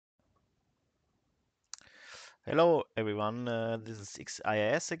Hello everyone, this is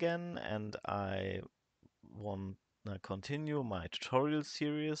XIIS again, and I want to continue my tutorial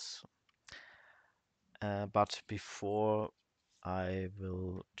series. But before I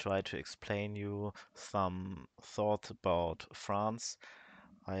will try to explain you some thoughts about France,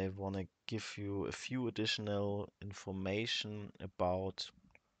 I want to give you a few additional information about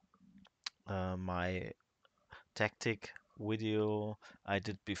my tactic video I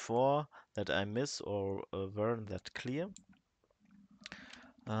did before that I miss or weren't that clear.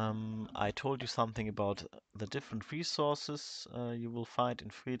 I told you something about the different resources you will find in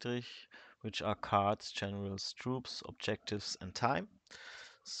Friedrich, which are cards, generals, troops, objectives, and time.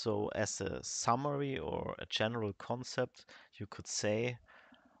 So, as a summary or a general concept, you could say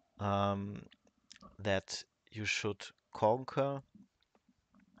um, that you should conquer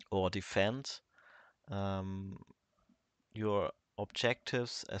or defend um, your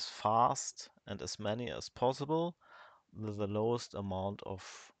objectives as fast and as many as possible with the lowest amount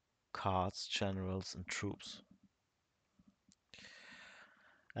of cards, generals, and troops.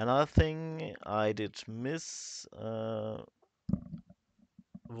 Another thing I did miss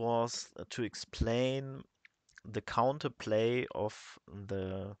was to explain the counterplay of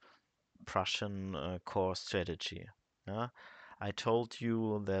the Prussian core strategy. Yeah? I told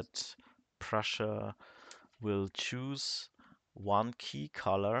you that Prussia will choose one key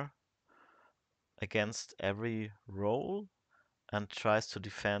color against every roll and tries to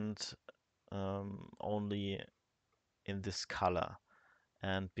defend only in this color.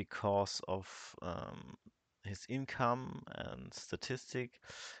 And because of his income and statistic,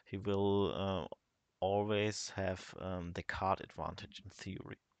 he will always have the card advantage in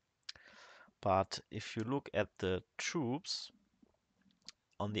theory. But if you look at the troops,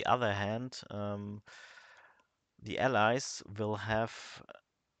 on the other hand, the allies will have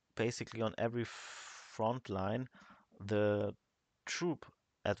basically on every front line the troop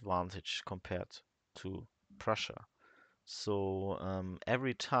advantage compared to Prussia. So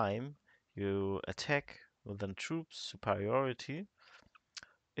every time you attack with a troop superiority,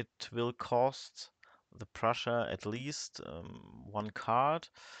 it will cost the Prussia at least one card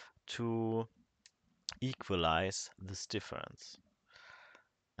to equalize this difference.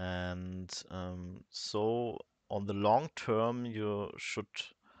 And so on the long term, you should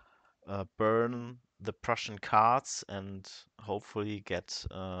burn the Prussian cards and hopefully get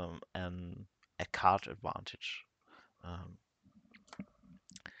a card advantage. Um,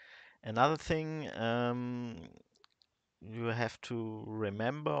 Another thing you have to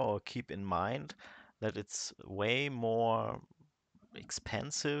remember or keep in mind that it's way more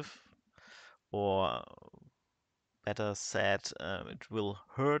expensive, or better said, it will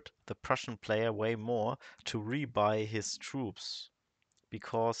hurt the Prussian player way more to rebuy his troops.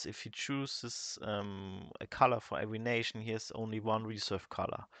 Because if he chooses a color for every nation, he has only one reserve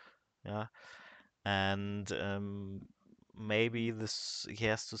color. Yeah, and maybe this he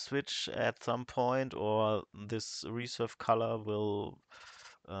has to switch at some point, or this reserve color will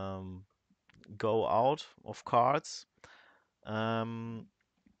um, go out of cards. Um,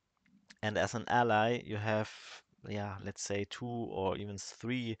 and as an ally, you have, yeah, let's say two or even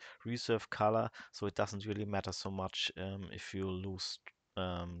three reserve color, so it doesn't really matter so much if you lose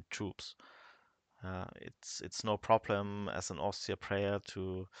troops. It's no problem as an Austria player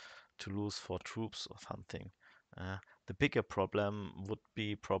to lose 4 troops or something. Uh, the bigger problem would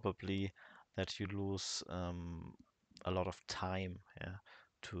be probably that you lose a lot of time, yeah,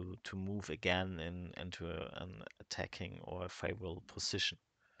 to move again into an attacking or a favorable position.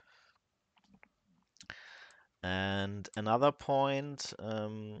 And another point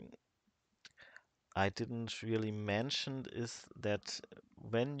I didn't really mention is that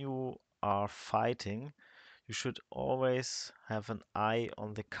when you are fighting, you should always have an eye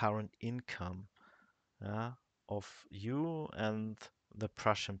on the current income, yeah, of you and the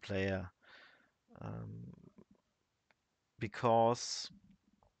Prussian player, um, because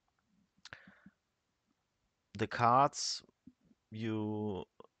the cards you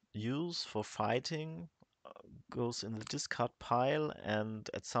use for fighting goes in the discard pile, and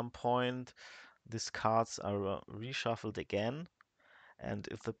at some point these cards are reshuffled again. And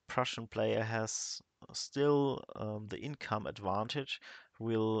if the Prussian player has still the income advantage,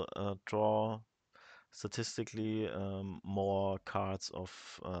 will draw statistically more cards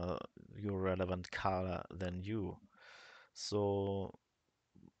of your relevant color than you. So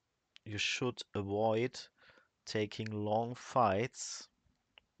you should avoid taking long fights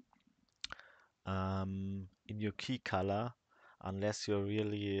in your key color unless you're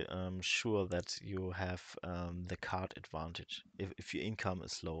really sure that you have the card advantage if your income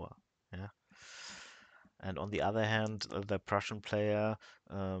is lower. Yeah. And on the other hand, the Prussian player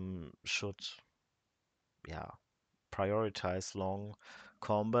should, yeah, prioritize long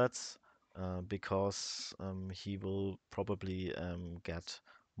combats because he will probably get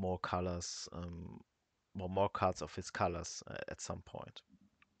more colors, or more cards of his colors at some point.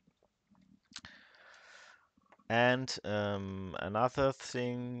 And another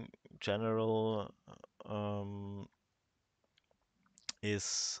thing, general,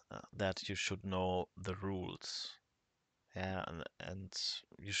 is that you should know the rules. Yeah, and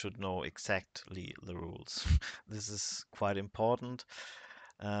you should know exactly the rules. This is quite important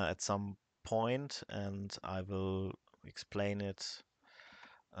at some point, and I will explain it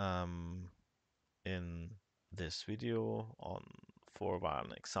um, in this video for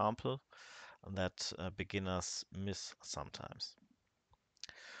one example that beginners miss sometimes.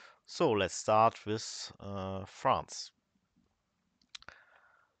 So let's start with France.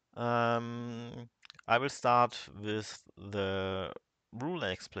 I will start with the rule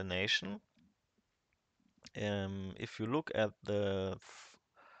explanation. If you look at the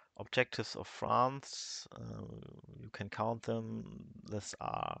objectives of France, you can count them. These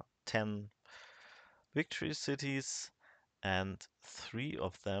are 10 victory cities, and 3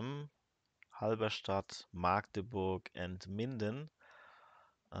 of them, Halberstadt, Magdeburg, and Minden,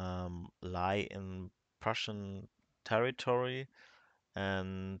 lie in Prussian territory,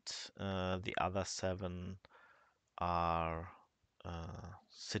 and the other 7 are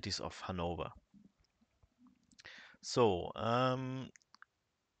cities of Hanover. So,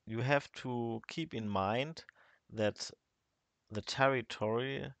 you have to keep in mind that the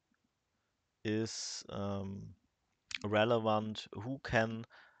territory is relevant who can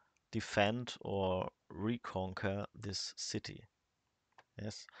defend or reconquer this city.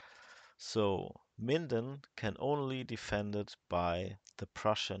 Yes. So Minden can only defend it by the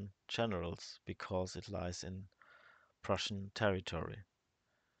Prussian generals because it lies in Prussian territory.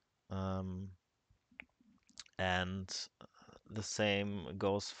 And the same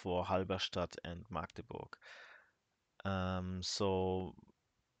goes for Halberstadt and Magdeburg. So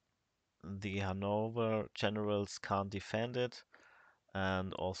the Hanover generals can't defend it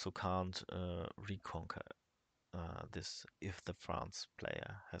and also can't reconquer this if the France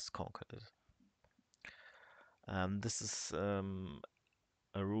player has conquered it. This is a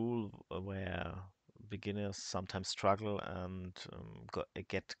rule where beginners sometimes struggle and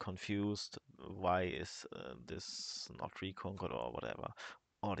get confused. Why is this not reconquered or whatever,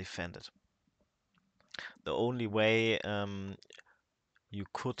 or defended? The only way you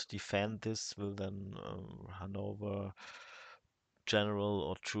could defend this with an Hanover general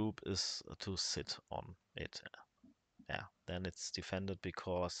or troop is to sit on it. Yeah, then it's defended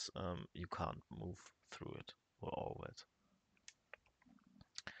because you can't move through it or over it.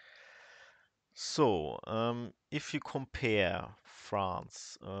 So, if you compare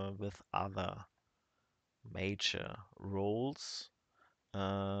France with other major roles,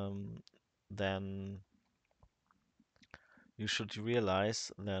 then you should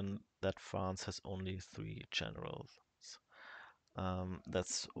realize then that France has only 3 generals.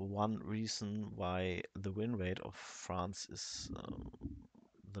 That's one reason why the win rate of France is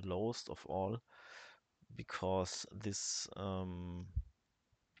the lowest of all, because this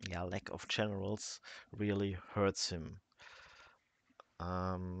lack of generals really hurts him.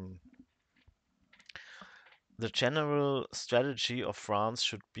 The general strategy of France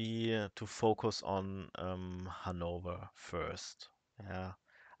should be to focus on Hanover first. Yeah,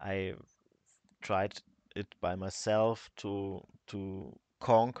 I tried it by myself to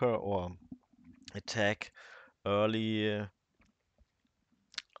conquer or attack early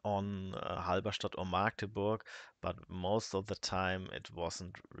on Halberstadt or Magdeburg, but most of the time it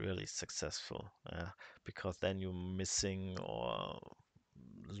wasn't really successful because then you're missing or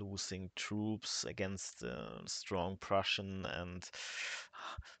losing troops against strong Prussian, and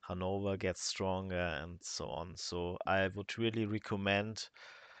Hanover gets stronger and so on. So I would really recommend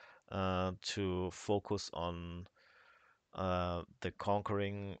to focus on the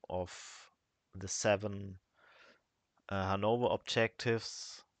conquering of the 7 Hanover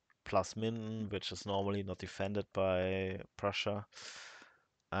objectives plus Minden, which is normally not defended by Prussia,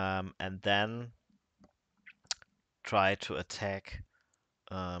 and then try to attack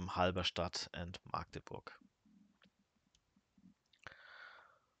Halberstadt and Magdeburg.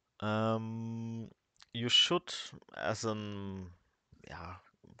 You should, as an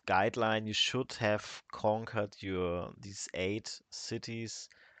guideline, you should have conquered these 8 cities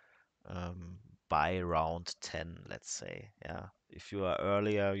by round 10, let's say. Yeah, if you are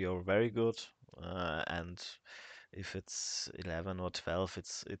earlier, you're very good, and if it's 11 or 12,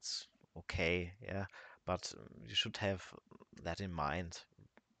 it's okay. Yeah, but you should have that in mind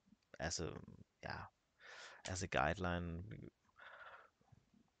as a yeah as a guideline.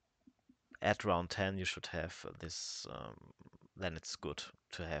 At round 10 you should have this, then it's good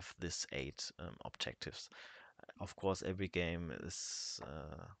to have this 8 objectives. Of course, every game is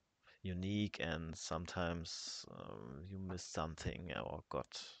unique, and sometimes you miss something or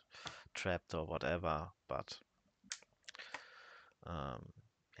got trapped or whatever, but um,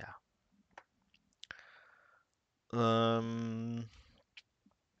 yeah. Um,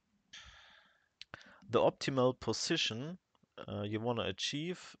 the optimal position you want to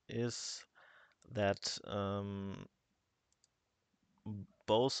achieve is that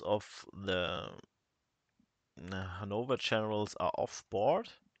both of the Hanover generals are off board,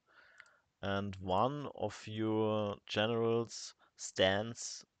 and one of your generals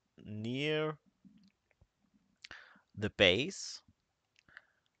stands near the base,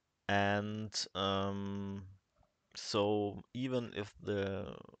 and so even if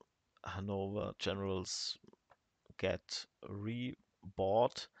the Hanover generals get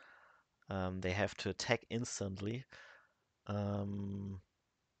re-bought, they have to attack instantly, um,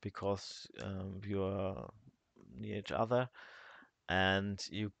 because you are near each other, and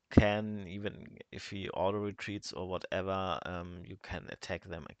you can, even if he auto retreats or whatever, you can attack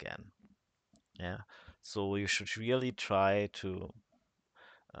them again. Yeah, so you should really try to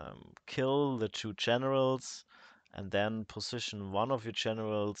kill the 2 generals, and then position one of your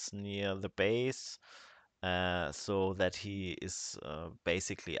generals near the base, so that he is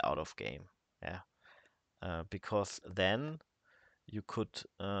basically out of game. Yeah, because then you could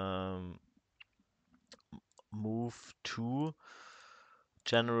move 2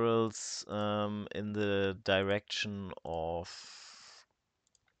 generals in the direction of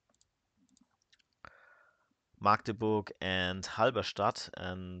Magdeburg and Halberstadt,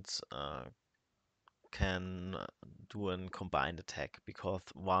 and can do a combined attack, because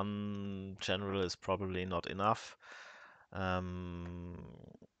one general is probably not enough. Um,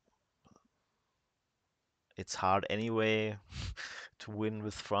 it's hard anyway to win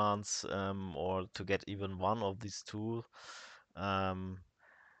with France, or to get even one of these 2. Um,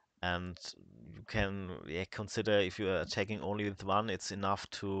 and you can, yeah, consider if you are attacking only with one, it's enough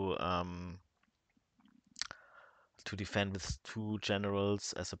to defend with 2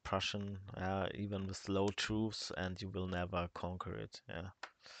 generals as a Prussian, even with low troops, and you will never conquer it. Yeah.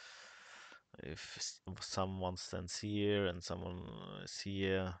 If someone stands here and someone is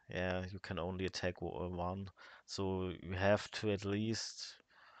here, yeah, you can only attack one. So you have to at least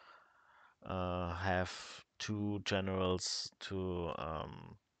have 2 generals to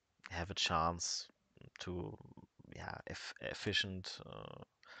have a chance to, yeah, efficient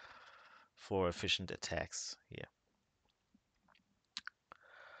for efficient attacks here.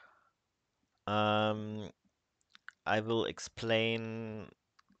 I will explain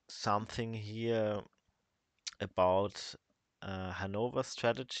something here about Hanover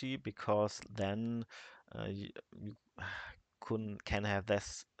strategy, because then you can have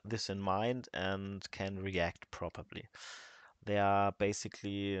this in mind and can react properly. There are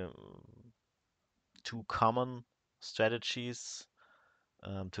basically 2 common strategies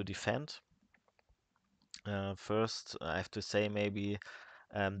to defend. First, I have to say, maybe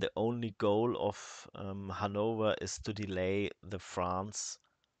the only goal of Hanover is to delay the France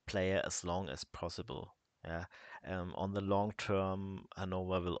player as long as possible. Yeah. On the long term,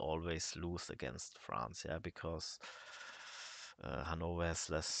 Hanover will always lose against France. Yeah, because Hanover has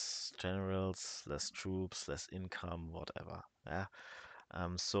less generals, less troops, less income, whatever. Yeah.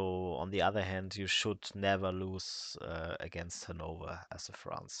 So on the other hand, you should never lose against Hanover as a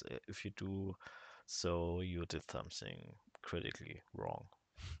France. If you do, so you did something critically wrong.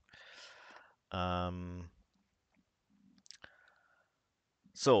 Um,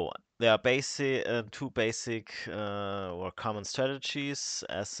 so there are basic 2 basic or common strategies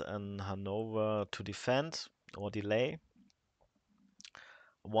as an Hanover to defend or delay.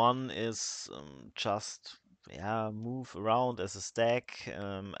 One is just, yeah, move around as a stack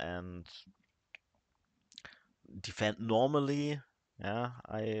and defend normally. Yeah,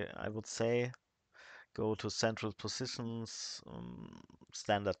 I would say go to central positions,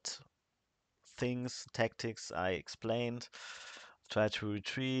 standard things, tactics I explained. Try to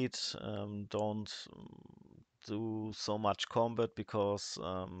retreat. Don't do so much combat, because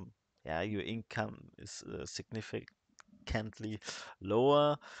yeah, your income is significantly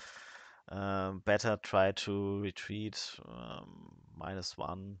lower. Better try to retreat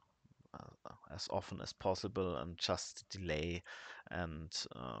 -1 as often as possible, and just delay. And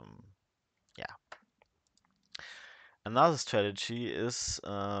yeah, another strategy is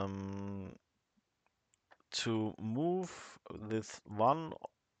to move with one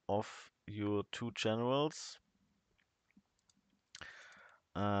of your two generals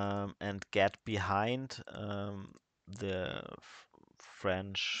and get behind the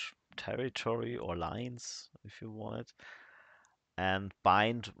French territory or lines, if you want it, and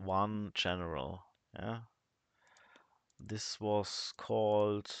bind one general. Yeah, this was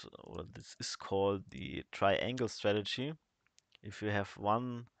called, or this is called the triangle strategy. If you have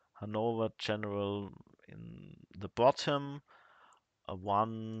one Hanover general in the bottom, a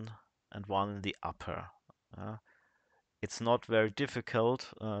one and one in the upper. It's not very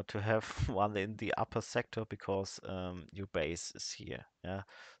difficult to have one in the upper sector because your base is here. Yeah,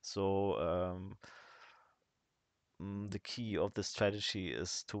 so the key of the strategy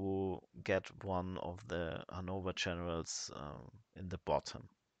is to get one of the Hanover generals in the bottom.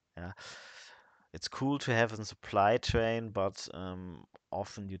 Yeah, it's cool to have a supply train, but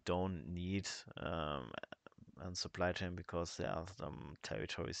often you don't need a supply chain because there are some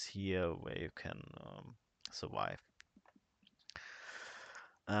territories here where you can survive.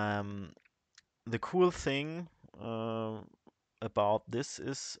 The cool thing about this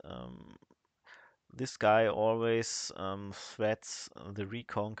is this guy always threats the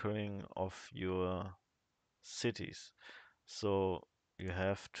reconquering of your cities. So you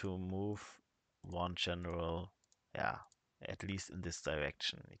have to move one general, yeah, at least in this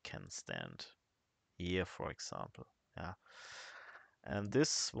direction. It can stand here, for example. Yeah. And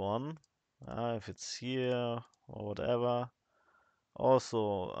this one, if it's here or whatever,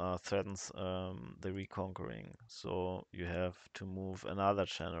 also threatens the reconquering. So you have to move another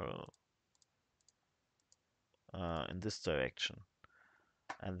general in this direction.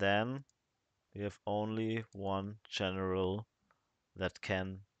 And then you have only one general that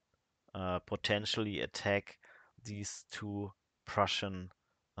can potentially attack these two Prussian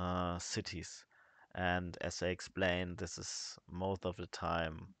cities. And as I explained, this is most of the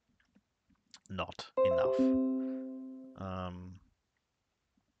time not enough.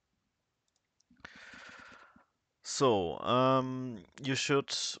 You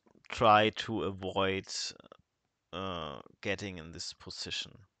should try to avoid getting in this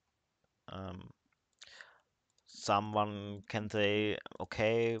position. Someone can say,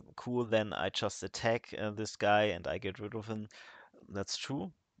 okay, cool, then I just attack this guy and I get rid of him. That's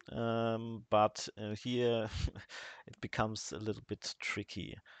true. But here it becomes a little bit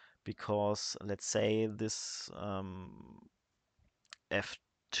tricky because let's say this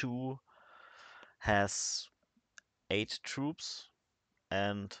F2 has 8 troops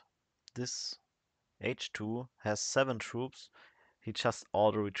and this H2 has 7 troops. He just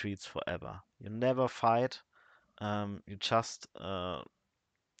auto retreats forever. You never fight. You just go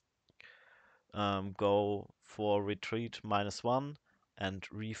for retreat -1 and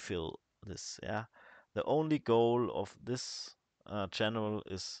refill this. Yeah, the only goal of this general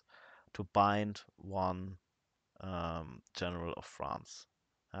is to bind one general of France.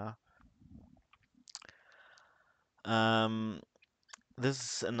 Yeah. This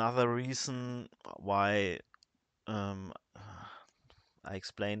is another reason why I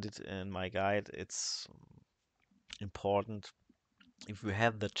explained it in my guide. It's important if you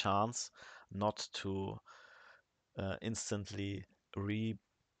have the chance not to instantly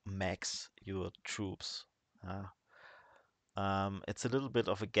re-max your troops. It's a little bit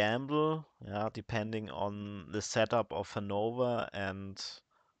of a gamble, yeah, depending on the setup of Hanover and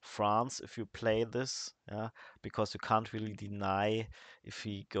France if you play this, yeah, because you can't really deny if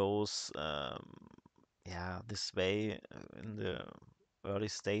he goes, yeah, this way in the early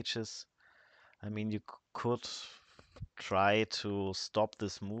stages. I mean, you could try to stop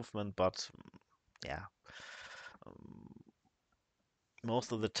this movement, but yeah, um,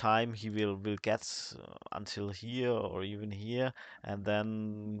 most of the time he will get until here or even here, and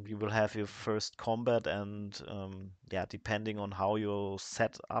then you will have your first combat, and yeah, depending on how you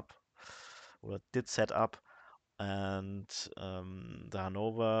set up or did set up and the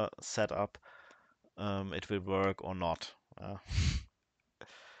Hanover setup, it will work or not.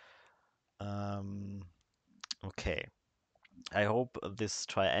 Um, okay. I hope this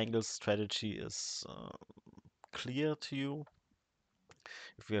triangle strategy is clear to you.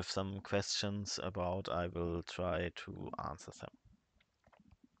 If you have some questions about, I will try to answer them.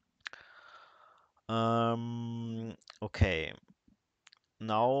 Okay.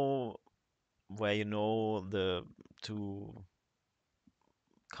 Now, where you know the two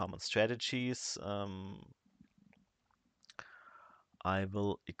common strategies, I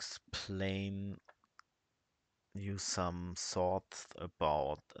will explain you some thoughts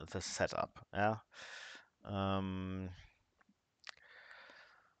about the setup. Yeah. Um,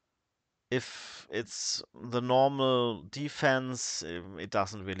 If it's the normal defense, it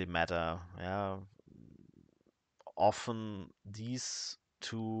doesn't really matter. Yeah, often these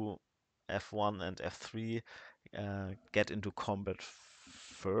two, F1 and F3, get into combat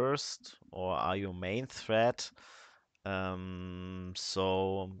first or are your main threat.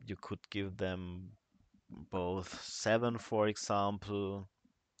 So you could give them both 7, for example.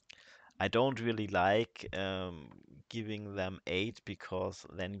 I don't really like giving them 8 because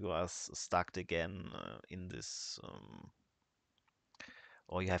then you are stuck again in this,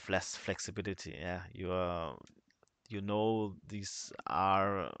 or you have less flexibility. Yeah, these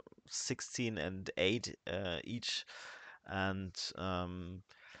are 16 and 8 each, and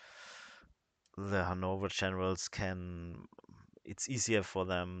the Hanover generals can. It's easier for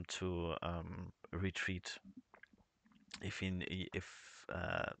them to retreat if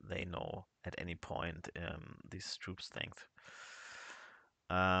they know at any point this troop strength.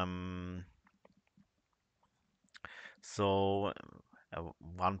 Um, so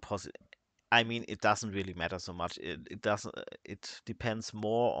one positive. I mean, it doesn't really matter so much. It doesn't. It depends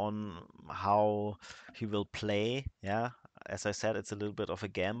more on how he will play. Yeah, as I said, it's a little bit of a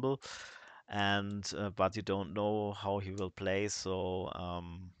gamble, and but you don't know how he will play. So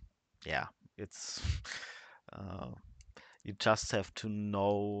yeah, it's uh, you just have to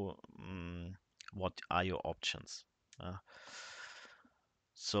know what are your options. Uh,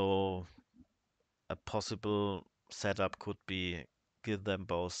 so a possible setup could be give them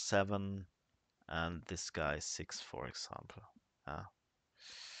both 7 and this guy 6, for example. Uh,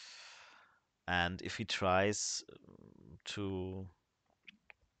 and if he tries to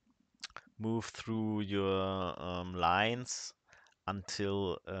move through your lines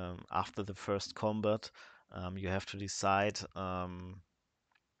until after the first combat, you have to decide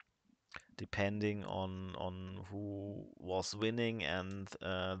depending on who was winning and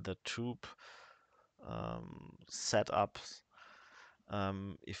the troop setups.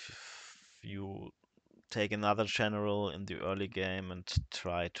 If you take another general in the early game and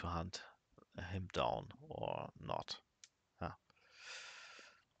try to hunt him down or not. Yeah.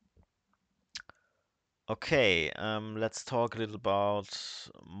 Okay, let's talk a little about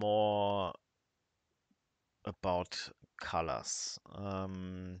more about colors.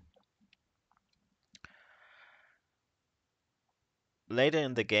 Later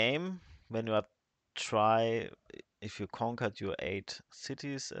in the game, when you are try if you conquered your 8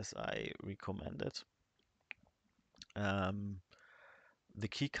 cities as I recommended, um, the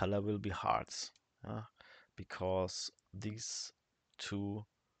key color will be hearts, because these two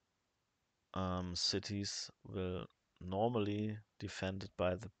cities will normally defended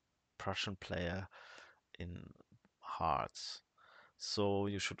by the Prussian player in hearts. So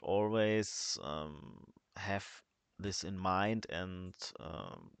you should always have this in mind and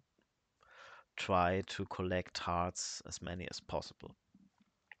try to collect hearts as many as possible.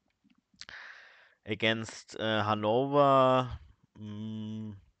 Against Hanover,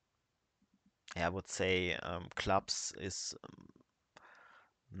 I would say clubs is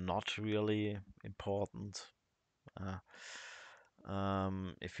not really important. Uh,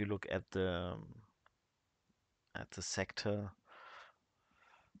 if you look at the sectors,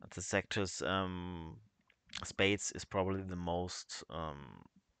 spades is probably the most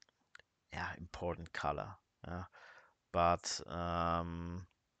important color. But I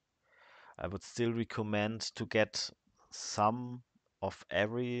would still recommend to get some of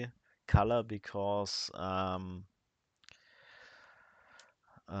every color because um,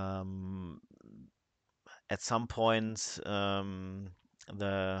 at some point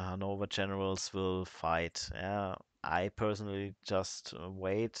the Hanover generals will fight. Yeah, I personally just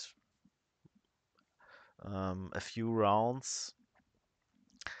wait a few rounds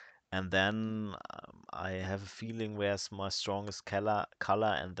and then I have a feeling where's my strongest color,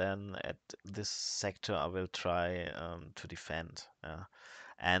 and then at this sector I will try to defend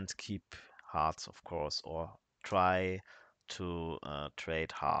and keep hearts, of course, or try to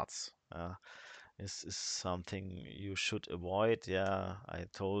trade hearts. This is something you should avoid. Yeah, I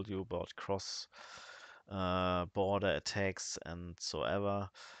told you about cross border attacks and so ever.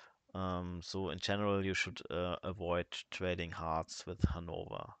 So in general, you should avoid trading hearts with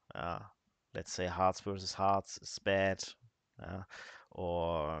Hanover. Let's say hearts versus hearts is bad,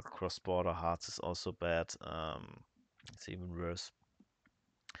 or cross-border hearts is also bad. It's even worse.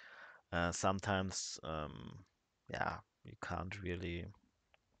 Sometimes, you can't really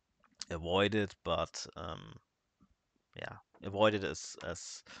avoid it, but avoid it as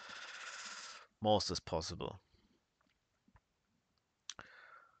most as possible.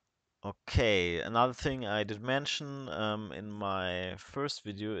 Okay, another thing I did mention in my first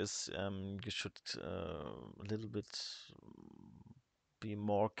video is you should a little bit be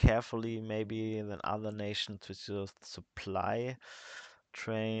more carefully maybe than other nations with your supply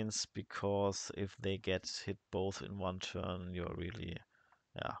trains, because if they get hit both in one turn, you're really,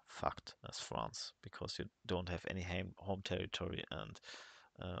 yeah, fucked as France, because you don't have any home territory, and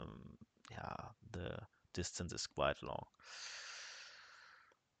yeah, the distance is quite long.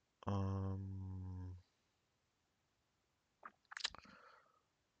 Um,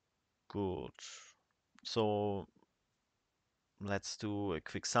 Good. So let's do a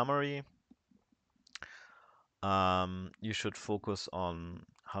quick summary. You should focus on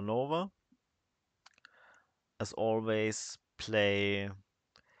Hanover. As always, play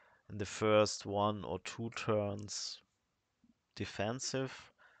in the first 1 or 2 turns defensive,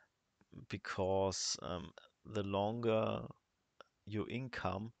 because the longer your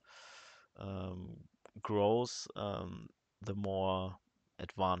income um, grows, the more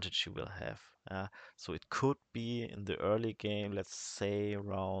advantage you will have. So it could be in the early game, let's say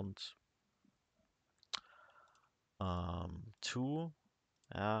around 2.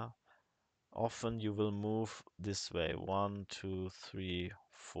 Yeah, often you will move this way, 1, 2, 3,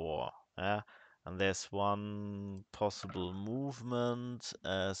 4. Yeah, and there's one possible movement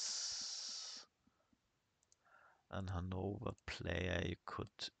as an Hanover player. You could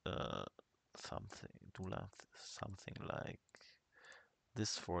something like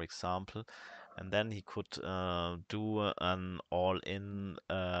this, for example, and then he could do an all-in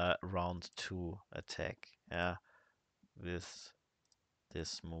round 2 attack. Yeah, with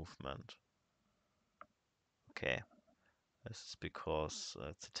this movement. Okay, this is because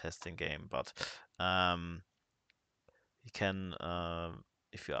it's a testing game, but you can,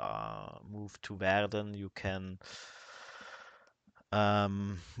 if you are moved to Verden, you can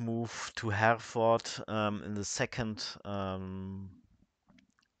move to Herford in the second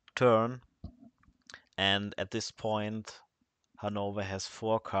turn, and at this point, Hanover has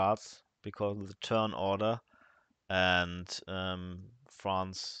 4 cards because of the turn order, and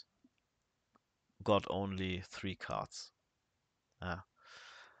France got only 3 cards.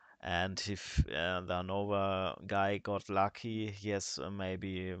 And if the Hanover guy got lucky, he has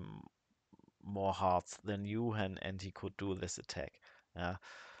maybe more hearts than you, and he could do this attack. Yeah.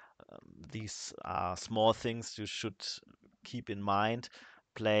 These are small things you should keep in mind.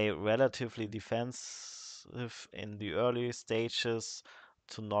 Play relatively defensive in the early stages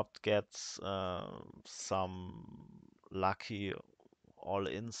to not get some lucky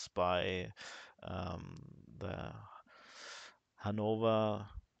all-ins by the Hanover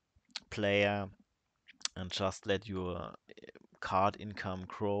player, and just let your card income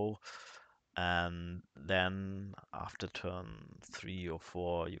grow, and then after turn 3 or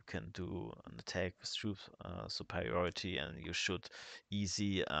 4 you can do an attack with troop superiority, and you should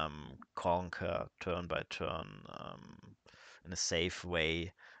easy conquer turn by turn in a safe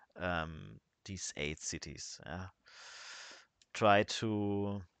way these 8 cities. Try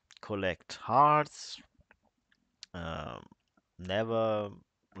to collect hearts, um, never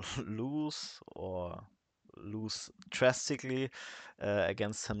lose, or lose drastically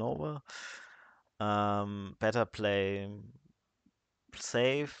against Hanover. Better play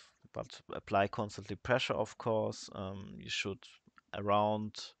safe, but apply constantly pressure, of course. You should,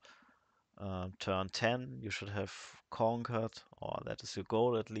 around turn 10, you should have conquered, or that is your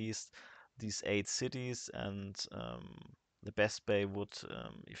goal at least, these 8 cities. And the best way would,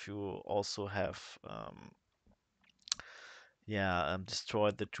 if you also have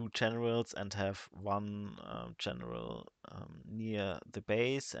destroyed the 2 generals and have one general near the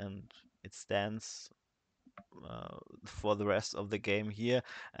base, and it stands for the rest of the game here,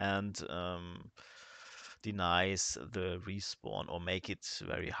 and denies the respawn, or make it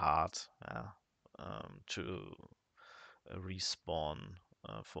very hard to respawn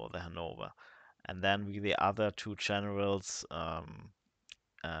for the Hanover. And then with the other 2 generals,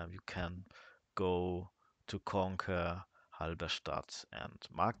 you can go to conquer Halberstadt and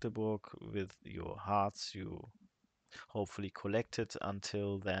Magdeburg with your hearts you hopefully collected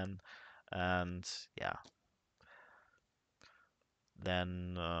until then. And yeah,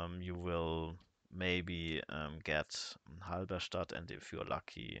 then you will maybe get Halberstadt, and if you're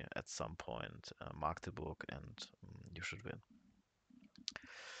lucky, at some point Magdeburg, and you should win.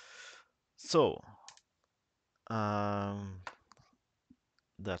 So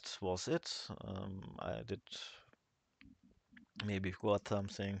that was it. I did maybe forgot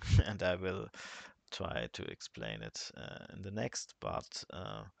something, and I will try to explain it in the next, but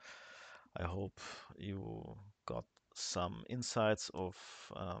I hope you got some insights of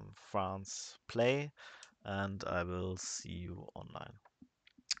France play, and I will see you online.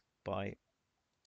 Bye.